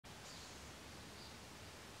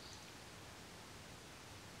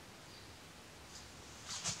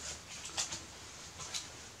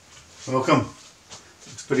Welcome.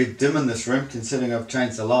 Looks pretty dim in this room considering I've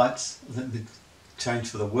changed the lights. I think they've changed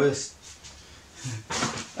for the worst.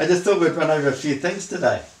 I just thought we'd run over a few things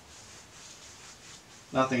today.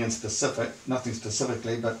 Nothing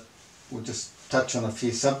specifically, but we'll just touch on a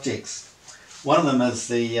few subjects. One of them is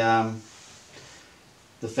the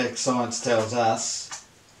fact science tells us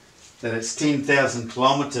that it's 10,000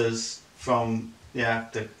 kilometres from the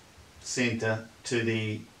Arctic centre to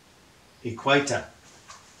the equator.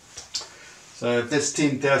 So if that's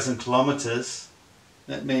 10,000 kilometres,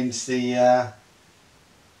 that means the,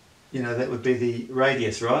 that would be the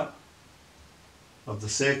radius, right, of the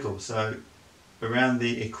circle. So around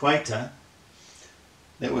the equator,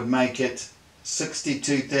 that would make it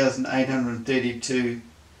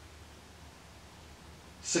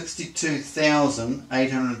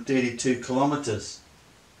 62,832 kilometres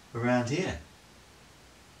around here.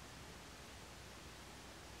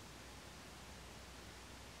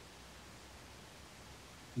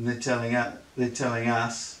 And they're telling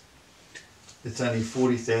us it's only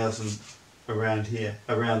 40,000 around here,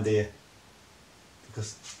 around there,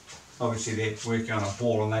 because obviously they're working on a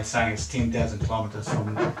ball and they're saying it's 10,000 kilometres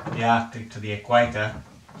from the Arctic to the equator.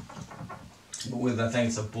 But whether they think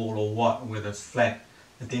it's a ball or what, whether it's flat,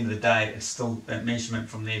 at the end of the day, it's still a measurement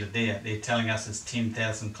from there to there. They're telling us it's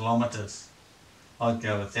 10,000 kilometres. I'd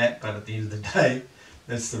go with that, but at the end of the day,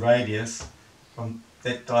 that's the radius. From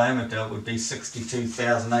that diameter would be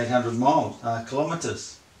 62,800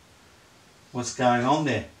 kilometres. What's going on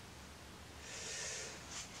there?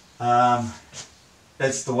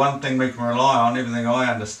 That's the one thing we can rely on. Everything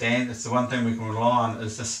I understand, it's the one thing we can rely on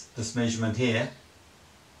is this measurement here.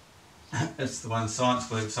 It's the one science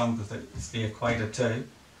believes on because it's the equator too.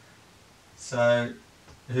 So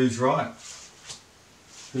who's right?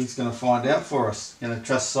 Who's going to find out for us? Going to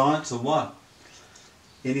trust science or what?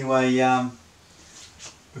 Anyway,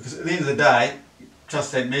 because at the end of the day,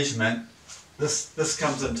 trust that measurement. This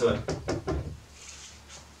comes into it.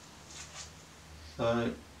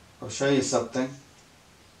 So I'll show you something.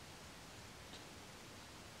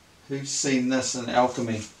 Who's seen this in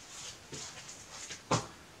alchemy?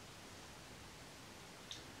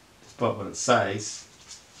 Despite what it says,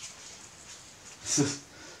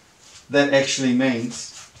 that actually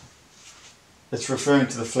means it's referring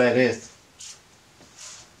to the flat earth.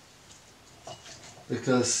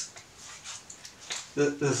 Because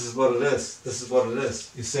this is what it is. This is what it is.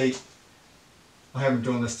 You see, I haven't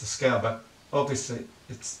drawn this to scale, but obviously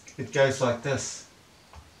it goes like this.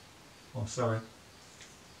 Oh, sorry.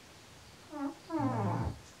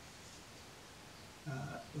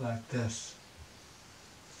 Like this.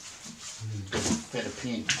 Better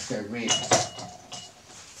pen. Let's go red.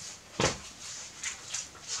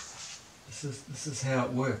 This is how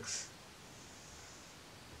it works.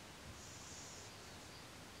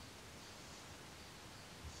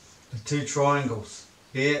 The two triangles,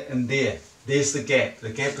 there and there. There's the gap. The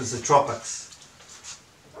gap is the tropics.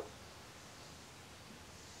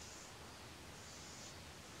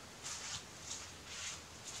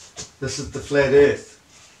 This is the flat earth.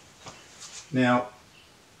 Now,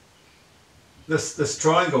 this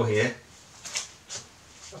triangle here,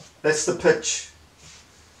 that's the pitch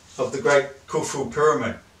of the Great Khufu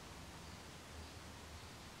Pyramid.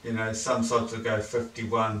 You know, some sites will go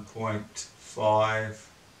 51.5.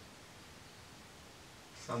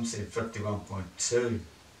 Some said 51.2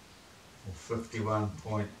 or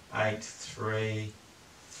 51.83,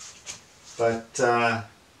 but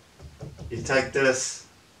you take this,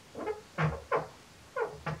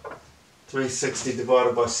 360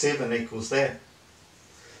 divided by 7 equals that.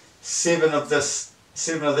 7 of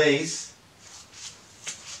these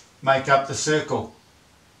make up the circle,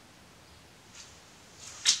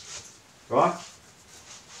 right?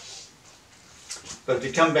 But if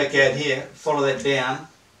you come back out here, follow that down,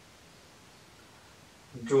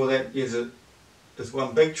 and draw that, use it as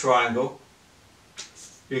one big triangle,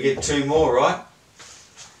 you get 2 more, right?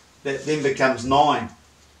 That then becomes 9.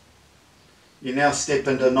 You now step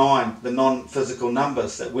into 9, the non-physical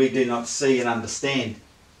numbers that we do not see and understand,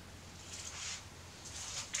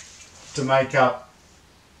 to make up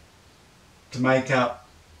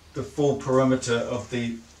the full perimeter of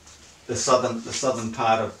the southern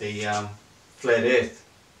part of the flat earth.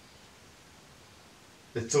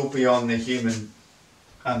 It's all beyond the human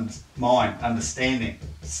mind understanding.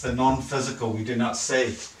 It's the non-physical we do not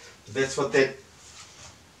see. That's what that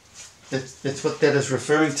is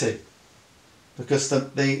referring to, because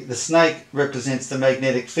the snake represents the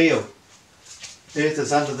magnetic field. Earth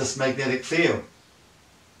is under this magnetic field.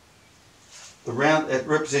 The round, it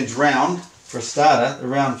represents round for a starter, the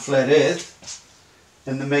round flat earth.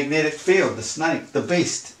 in the magnetic field, the snake, the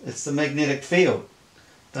beast. It's the magnetic field.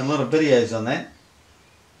 Done a lot of videos on that.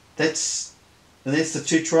 That's the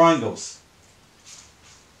two triangles.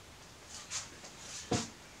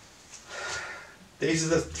 These are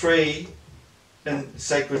the three in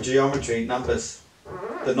sacred geometry numbers,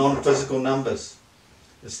 the non-physical numbers.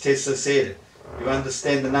 As Tesla said, you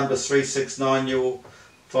understand the number 369, you will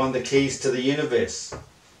find the keys to the universe.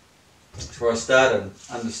 That's where I started,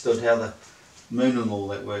 understood how the moon and all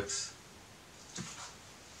that works.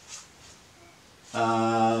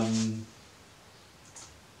 Forget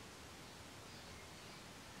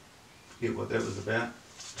what that was about.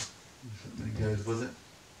 Something goes with it.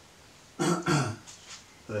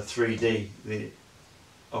 The 3D,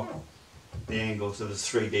 the angles of the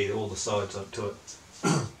 3D, all the sides up to it.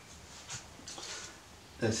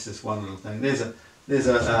 That's just one little thing. There's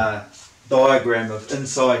a diagram of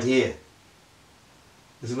inside here.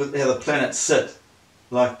 This is how the planets sit,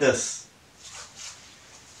 like this.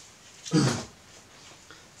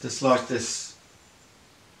 Just like this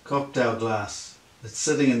cocktail glass. It's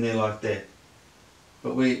sitting in there like that.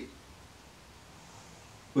 But we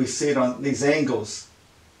see it on these angles.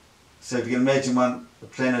 So if you can imagine the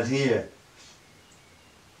planet here,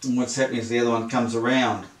 and what's happening is the other one comes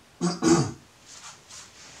around.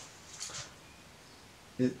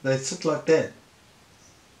 They sit like that.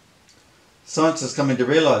 Scientists coming to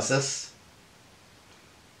realise this.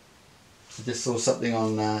 I just saw something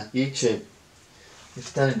on YouTube. They're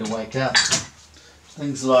starting to wake up.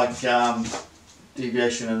 Things like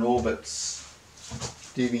deviation in orbits.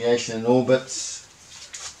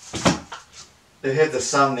 They have the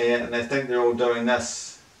sun there and they think they're all doing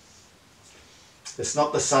this. It's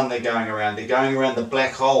not the sun they're going around. They're going around the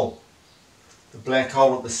black hole. The black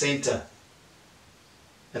hole at the centre.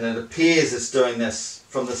 And it appears it's doing this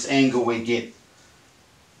from this angle we get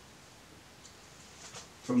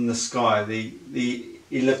from the sky, the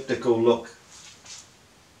elliptical look.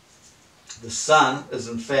 The sun is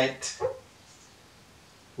in fact,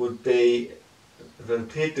 would be, if it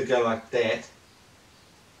appeared to go like that,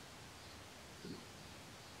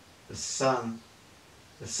 the sun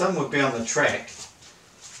would be on the track,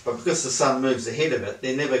 but because the sun moves ahead of it,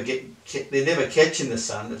 they're never catching the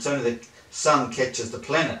sun. It's only the sun catches the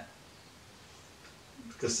planet,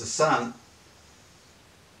 because the sun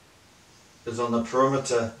is on the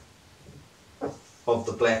perimeter of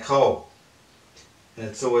the black hole, and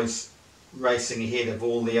it's always racing ahead of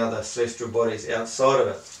all the other celestial bodies outside of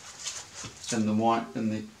it in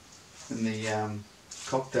the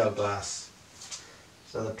cocktail glass.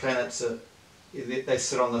 So the planets they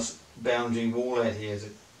sit on this boundary wall out here as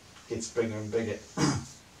it gets bigger and bigger.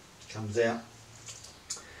 Comes out.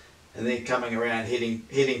 And they're coming around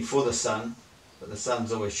heading for the sun, but the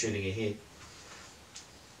sun's always shooting ahead.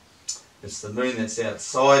 It's the moon that's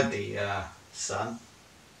outside the sun.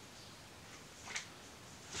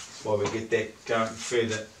 That's why we get that going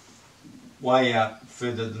further, way out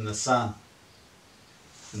further than the sun,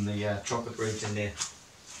 in the tropic region there.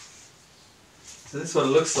 So that's what it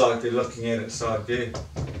looks like if you're looking at it side view.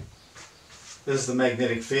 This is the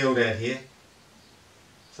magnetic field out here.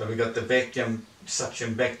 So we've got the vacuum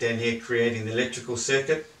suction back down here creating the electrical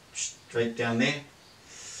circuit straight down there.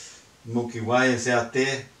 Milky Way is out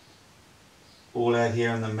there, all out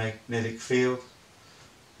here in the magnetic field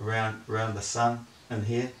around the sun in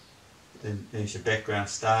here. Then there's your background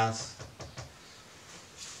stars.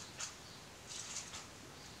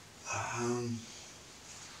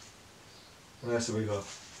 What else have we got?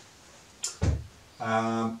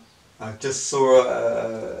 I just saw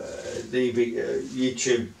the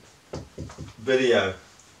YouTube video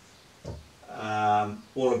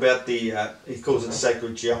all about the, he calls it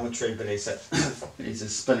sacred geometry, but he's a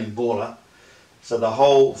spinning baller. So the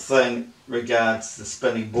whole thing regards the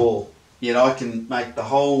spinning ball. Yet I can make the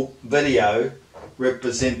whole video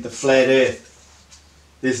represent the flat earth.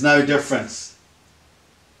 There's no difference.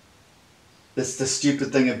 That's the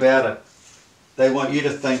stupid thing about it. They want you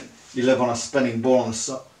to think you live on a spinning ball, on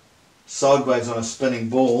the sideways on a spinning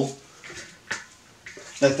ball.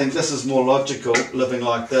 They think this is more logical, living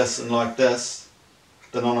like this and like this,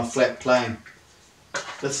 than on a flat plane.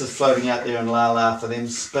 This is floating out there in la la for them,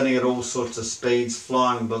 spinning at all sorts of speeds,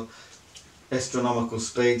 flying with astronomical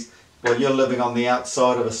speeds, while you're living on the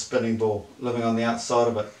outside of a spinning ball, living on the outside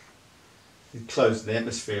of it. Enclosed in the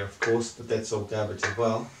atmosphere, of course, but that's all garbage as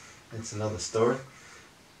well. That's another story.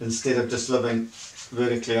 Instead of just living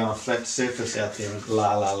vertically on a flat surface out there in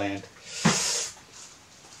la la land.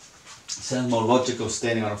 Sounds more logical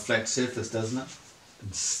standing on a flat surface, doesn't it?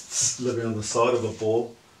 And living on the side of a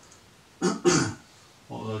ball.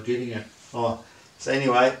 What was I getting at? Oh, so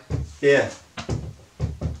anyway, yeah.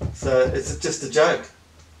 So it's just a joke.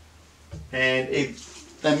 And they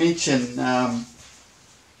mention, they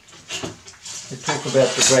talk about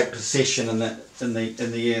the great precession in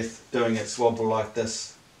the earth doing its wobble like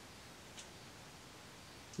this.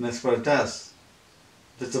 And that's what it does.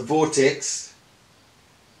 If it's a vortex,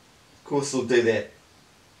 of course it'll do that.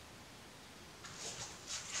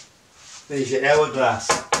 There's your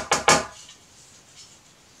hourglass.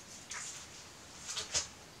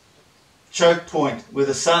 Choke point where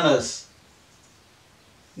the sun is.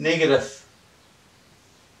 Negative.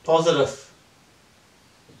 Positive.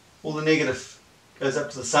 All the negative goes up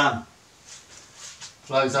to the sun.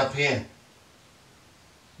 Flows up here.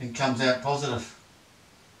 And comes out positive.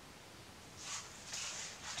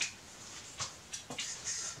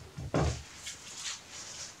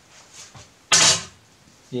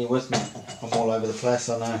 You with me? I'm all over the place,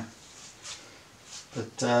 I know.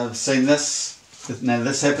 But I've seen this. Now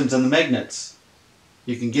this happens in the magnets.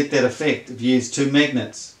 You can get that effect if you use two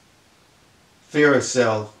magnets.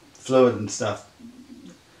 Ferrocell fluid and stuff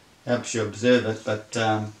helps you observe it, but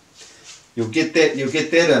you'll get that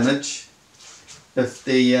image if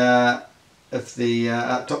the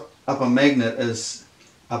upper magnet is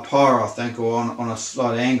up higher, I think, or on a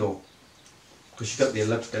slight angle, because you've got the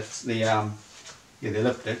elliptics, the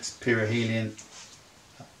elliptics, perihelion,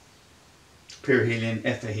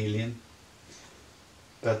 aphelion.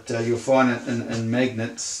 But you'll find it in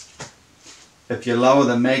magnets. If you lower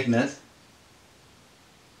the magnet,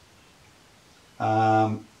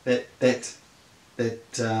 what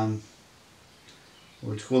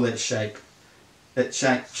would you call that shape? That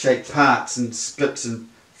shape parts and splits and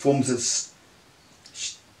forms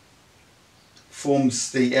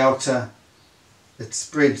the outer. It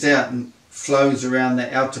spreads out and flows around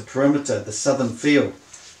the outer perimeter, the southern field.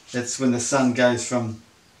 That's when the sun goes from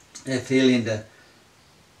aphelion to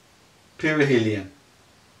perihelion,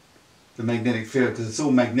 the magnetic field, because it's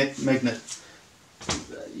all magnet,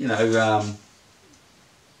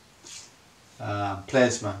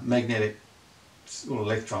 plasma, magnetic, it's all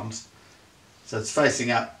electrons. So it's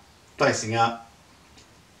facing up.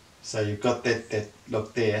 So you've got that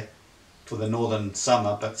look there for the northern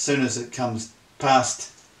summer, but as soon as it comes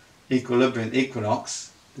past equilibrium,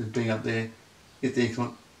 equinox, being up there, get the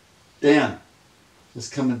equinox down. It's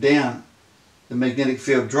coming down. The magnetic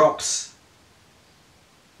field drops.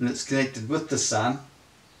 And it's connected with the sun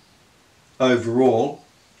overall.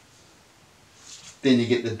 Then you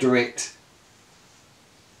get the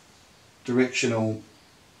directional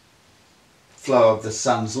flow of the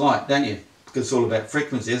sun's light, don't you? Because it's all about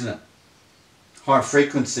frequency, isn't it? High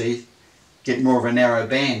frequency get more of a narrow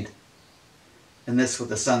band, and that's what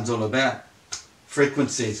the sun's all about.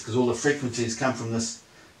 Frequencies, because all the frequencies come from this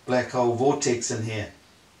black hole vortex in here.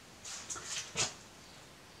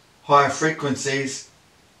 Higher frequencies,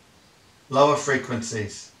 lower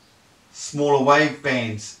frequencies, smaller wave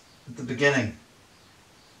bands at the beginning.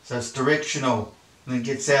 So it's directional, and it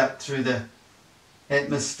gets out through the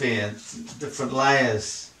atmosphere, different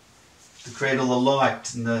layers to create all the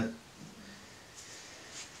light, and the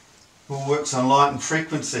all works on light and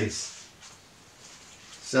frequencies.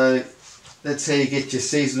 So that's how you get your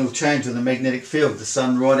seasonal change in the magnetic field, the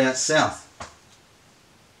sun right out south.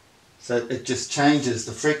 So it just changes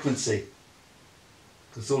the frequency.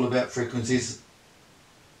 It's all about frequencies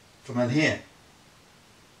from in here.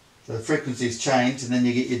 So the frequencies change, and then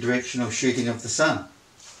you get your directional shooting of the sun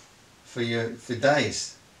for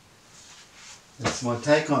days. That's my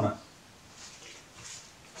take on it.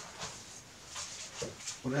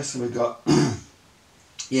 What else have we got?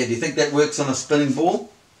 Yeah, do you think that works on a spinning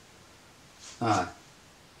ball? No.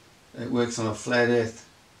 It works on a flat earth.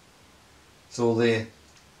 It's all there.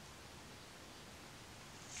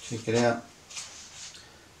 Check it out.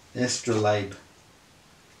 Astrolabe.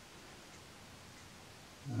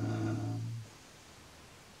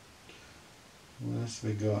 What else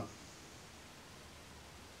have we got?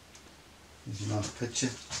 There's a nice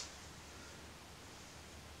picture.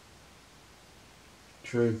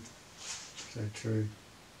 True. So true.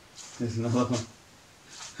 There's another one.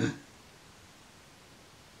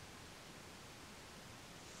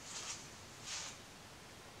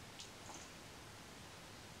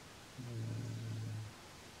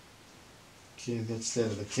 Okay, that's that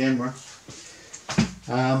of the camera.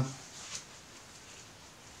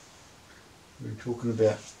 We're talking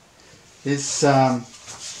about this.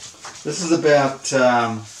 This is about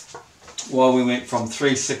why we went from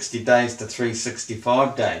 360 days to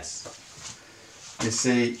 365 days. You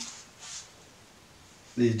see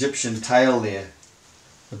the Egyptian tale there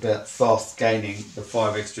about Thoth gaining the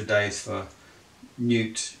 5 extra days for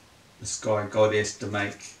Nut, the sky goddess, to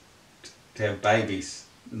have babies.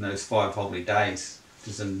 in those 5 holy days, which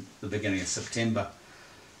is in the beginning of September.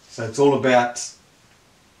 So it's all about,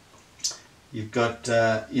 you've got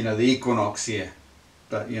you know, the equinox here,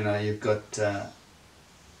 but you know, you've got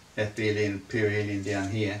aphelion, perihelion down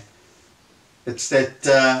here. It's that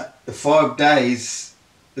the 5 days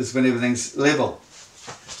is when everything's level.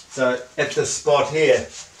 So at this spot here,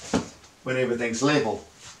 when everything's level,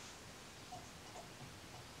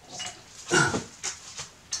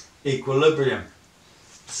 equilibrium,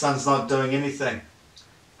 the sun's not doing anything.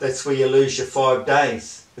 That's where you lose your 5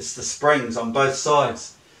 days. It's the springs on both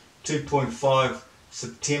sides. 2.5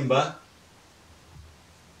 September,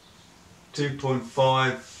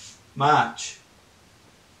 2.5 March.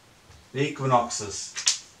 The equinoxes,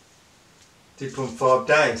 2.5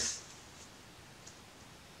 days.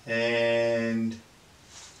 And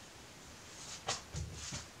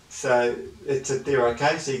so it's at there,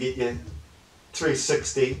 okay? So you get your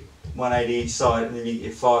 360, 180 each side, and then you get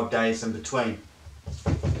your 5 days in between.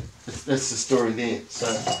 That's the story there. So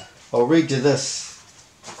I'll read you this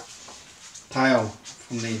tale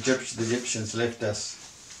from the Egyptians left us.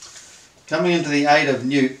 Coming into the aid of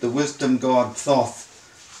Nut, the wisdom god Thoth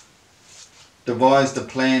devised a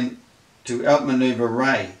plan to outmaneuver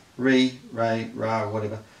Ra,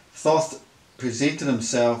 whatever. Thoth presented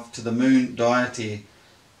himself to the moon deity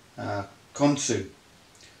Khonsu,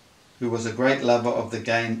 who was a great lover of the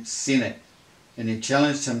game Senet, and he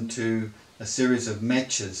challenged him to a series of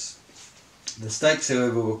matches. The stakes,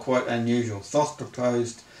 however, were quite unusual. Thoth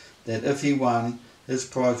proposed that if he won, his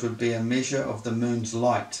prize would be a measure of the moon's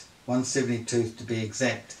light, 1/72th to be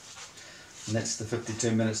exact. And that's the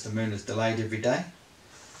 52 minutes the moon is delayed every day.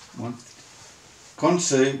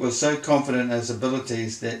 Khonsu was so confident in his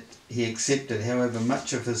abilities that he accepted. However, much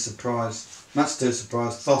to his surprise,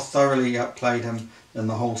 Thoth thoroughly outplayed him in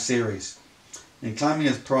the whole series. In claiming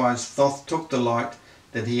his prize, Thoth took the light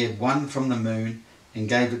that he had won from the moon and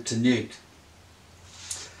gave it to Nut.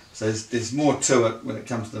 So there's more to it when it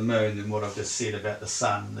comes to the moon than what I've just said about the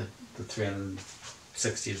sun, the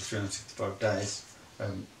 360 to 365 days.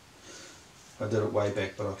 I did it way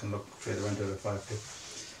back, but I can look further into it if I have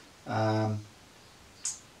to.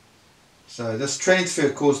 So this transfer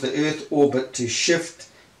caused the Earth orbit to shift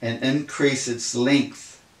and increase its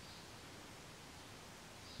length.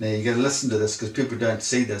 Now you've got to listen to this because people don't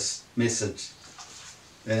see this message.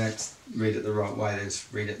 They don't read it the right way, they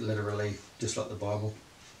just read it literally, just like the Bible.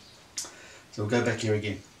 So we'll go back here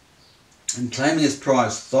again. In claiming his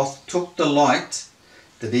prize, Thoth took the light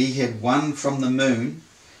that he had won from the moon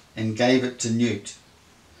and gave it to Nut.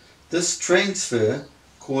 This transfer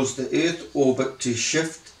caused the Earth orbit to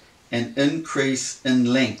shift and increase in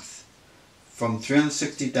length from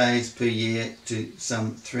 360 days per year to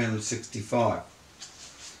some 365.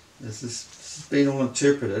 This has been all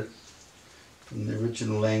interpreted from the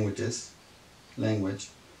original language.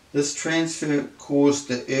 This transfer caused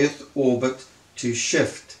the Earth orbit to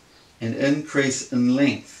shift and increase in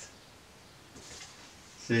length.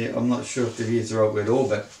 See, I'm not sure if the the right word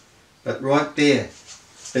orbit, but right there,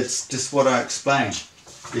 it's just what I explained.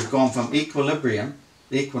 You've gone from equilibrium,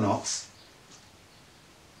 the equinox,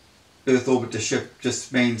 Earth orbit to shift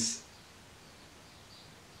just means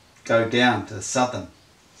go down to the southern.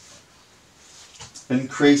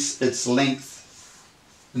 Increase its length.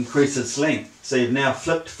 So you've now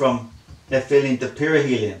flipped from aphelion to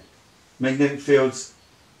perihelion. Magnetic fields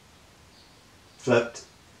flipped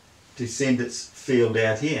to send its field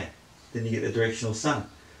out here. Then you get the directional sun.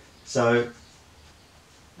 So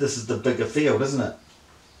this is the bigger field, isn't it?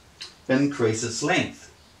 Increase its length.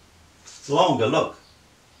 It's longer, look.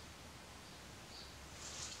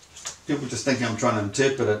 People just think I'm trying to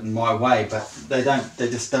interpret it in my way, but they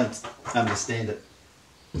just don't understand it.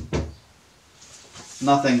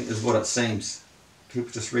 Nothing is what it seems. People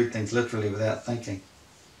just read things literally without thinking.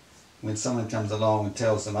 When someone comes along and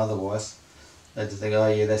tells them otherwise, they just think, oh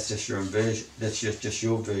yeah, that's just your version. That's just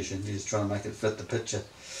your version. You're just trying to make it fit the picture.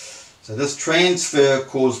 So this transfer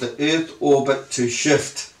caused the Earth orbit to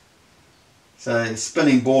shift. So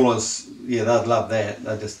spinning ballers, yeah, they'd love that.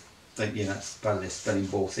 They just think, you know, it's part of their spinning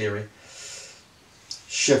ball theory.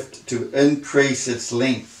 Shift to increase its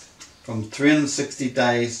length from 360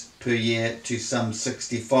 days per year to some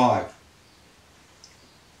 65.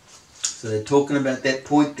 So they're talking about that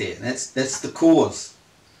point there. That's the cause,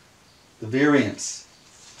 the variance.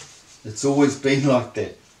 It's always been like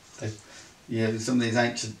that. Yeah, some of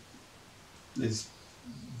these there's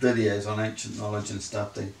videos on ancient knowledge and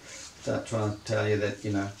stuff. They start trying to tell you that,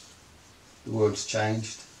 you know, the world's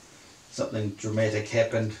changed, something dramatic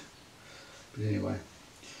happened. But anyway,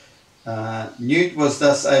 Nut was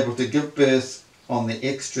thus able to give birth on the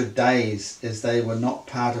extra days as they were not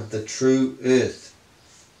part of the true earth,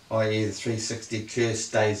 i.e. the 360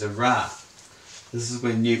 cursed days of Ra. This is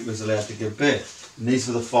when Newt was allowed to give birth. And these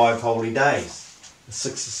were the 5 holy days. The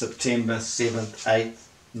 6th of September, 7th, 8th,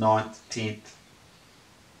 9th, 10th,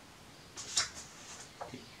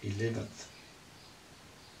 11th.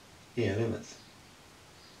 Yeah, 11th.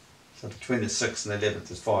 So between the 6th and the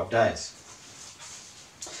 11th is 5 days.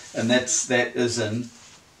 And that is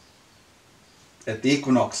at the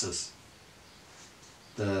equinoxes.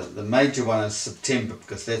 The major one is September,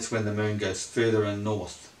 because that's when the moon goes further in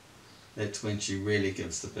north. That's when she really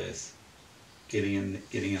gives the birth. Getting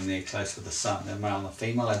in there close with the sun. The male and the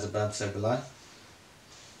female, as above, so below.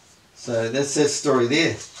 So that's that story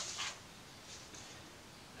there.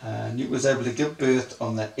 Newt was able to give birth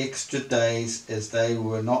on the extra days as they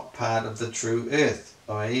were not part of the true earth,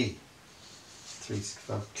 i.e.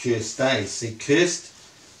 365 cursed days. See, cursed,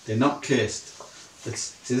 they're not cursed.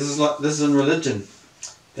 See, this is in religion.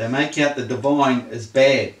 They make out the divine as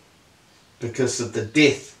bad because of the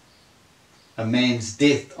death, a man's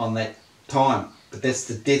death on that time. But that's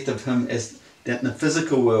the death of him as in the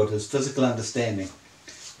physical world, his physical understanding.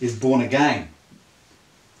 He's born again.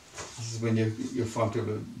 This is when you'll find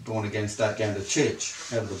people born again start going to church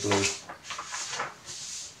out of the blue.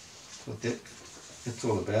 That's what that's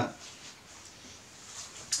all about.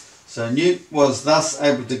 So Newt was thus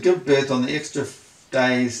able to give birth on the extra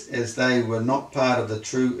days as they were not part of the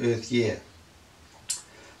true earth year.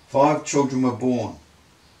 5 children were born,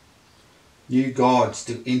 new gods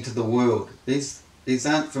to enter the world. These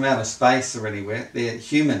aren't from outer space or anywhere. They're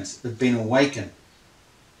humans who've been awakened.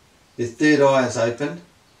 Their third eye is opened.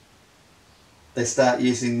 They start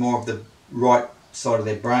using more of the right side of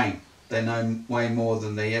their brain. They know way more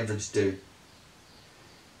than the average do.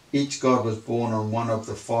 Each god was born on one of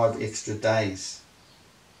the 5 extra days.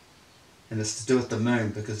 And it's to do with the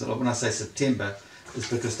moon, because when I say September, it's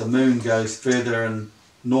because the moon goes further in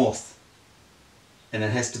north. And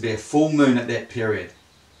it has to be a full moon at that period.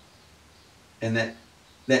 And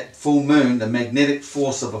that full moon, the magnetic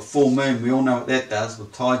force of a full moon, we all know what that does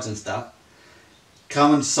with tides and stuff,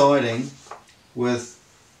 coinciding with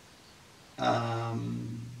lost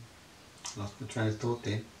my train of thought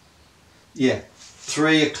there. Yeah,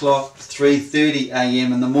 3 o'clock, 3:30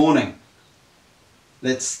 a.m. in the morning.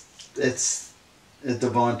 That's a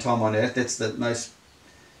divine time on earth. That's the most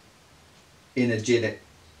energetic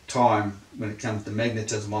time when it comes to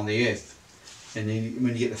magnetism on the earth. And then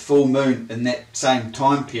when you get the full moon in that same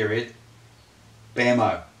time period,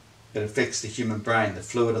 bammo, it affects the human brain, the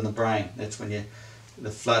fluid in the brain. That's when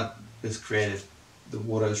the flood is created. The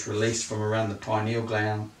water is released from around the pineal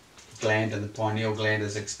gland, and the pineal gland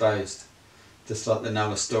is exposed. Just like the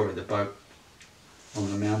Noah story, the boat on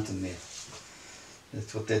the mountain there.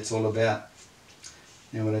 That's what that's all about.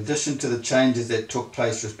 Now, in addition to the changes that took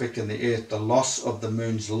place respecting the earth, the loss of the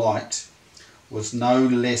moon's light was no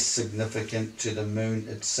less significant to the moon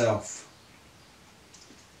itself.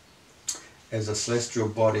 As a celestial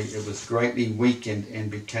body, it was greatly weakened and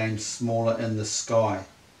became smaller in the sky.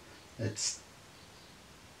 It's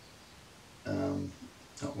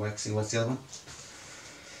not waxing, what's the other one?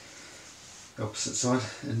 The opposite side.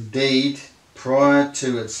 Indeed, prior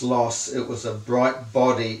to its loss, it was a bright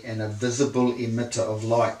body and a visible emitter of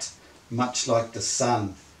light, much like the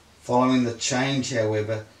sun. Following the change,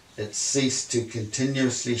 however, it ceased to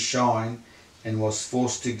continuously shine and was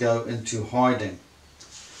forced to go into hiding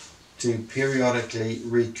to periodically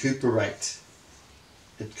recuperate.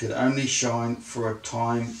 It could only shine for a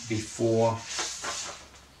time before.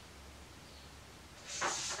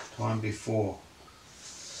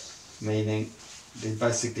 Meaning, they're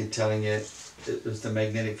basically telling you it was the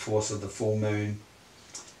magnetic force of the full moon.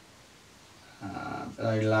 It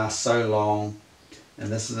only lasts so long,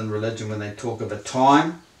 and this is in religion when they talk of a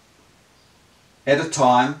time, a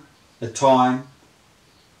time,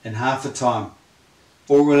 and half a time.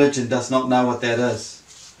 All religion does not know what that is.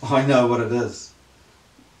 I know what it is,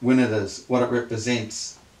 when it is, what it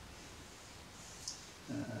represents.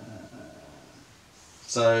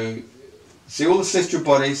 So, see, all the celestial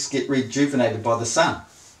bodies get rejuvenated by the sun.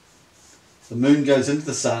 The moon goes into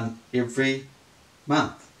the sun every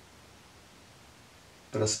month.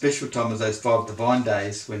 But a special time is those 5 divine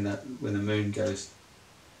days when the moon goes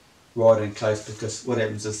right in close, because what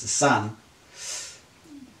happens is the sun, it's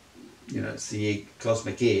the egg,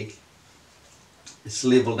 cosmic egg, it's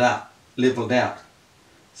leveled out.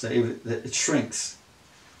 So it shrinks.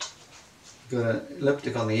 You've got an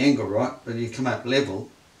elliptic on the angle, right? But you come up level,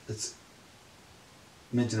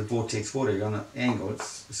 imagine a vortex water, you're on an angle,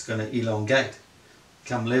 it's going to elongate,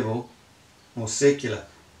 come level, more circular.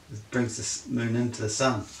 It brings the moon into the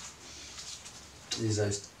sun. There's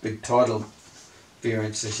those big tidal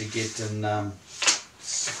variances you get in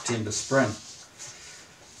September, spring.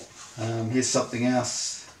 Here's something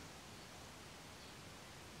else.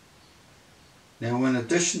 Now, in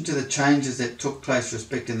addition to the changes that took place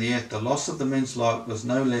respecting the Earth, the loss of the moon's light was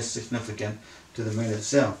no less significant to the moon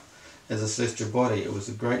itself. As a celestial body, it was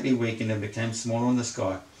greatly weakened and became smaller in the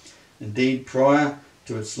sky. Indeed, prior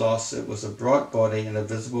to its loss, it was a bright body and a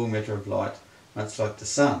visible matter of light, much like the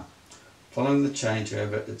sun. Following the change,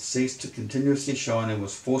 however, it ceased to continuously shine and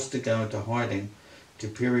was forced to go into hiding to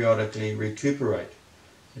periodically recuperate.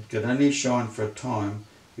 It could only shine for a time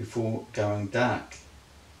before going dark.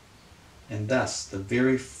 And thus, the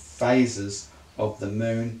very phases of the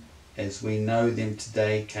moon as we know them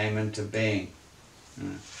today came into being.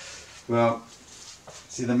 Well,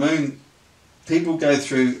 see, the moon, people go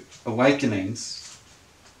through awakenings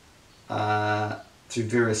through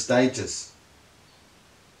various stages,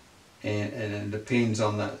 and it depends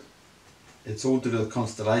on it's all to do with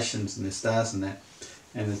constellations and the stars and that,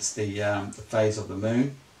 and it's the phase of the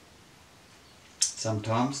moon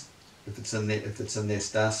sometimes, if it's in their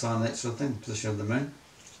star sign, that sort of thing, position of the moon.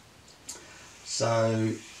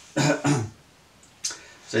 So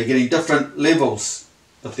so you're getting different levels,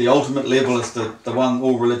 but the ultimate level is the one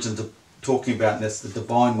all religions are talking about, and that's the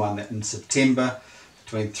divine one, that in September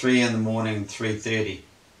between 3 in the morning and 3:30.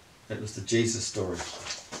 That was the Jesus story.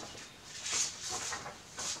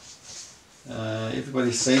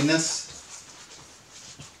 Everybody's seen this?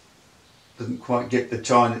 Didn't quite get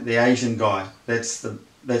the Asian guy. That's the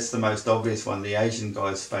most obvious one, the Asian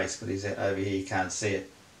guy's face, but he's over here, you can't see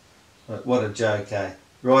it. But what a joke, eh?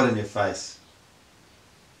 Right in your face.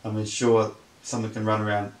 I mean, sure, someone can run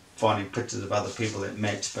around finding pictures of other people that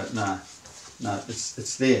match, but no,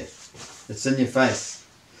 it's there. It's in your face.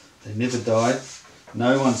 They never died.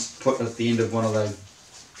 No one's put at the end of one of those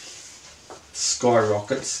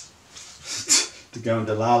skyrockets to go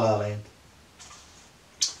into La La Land.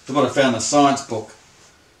 So what I found in a science book.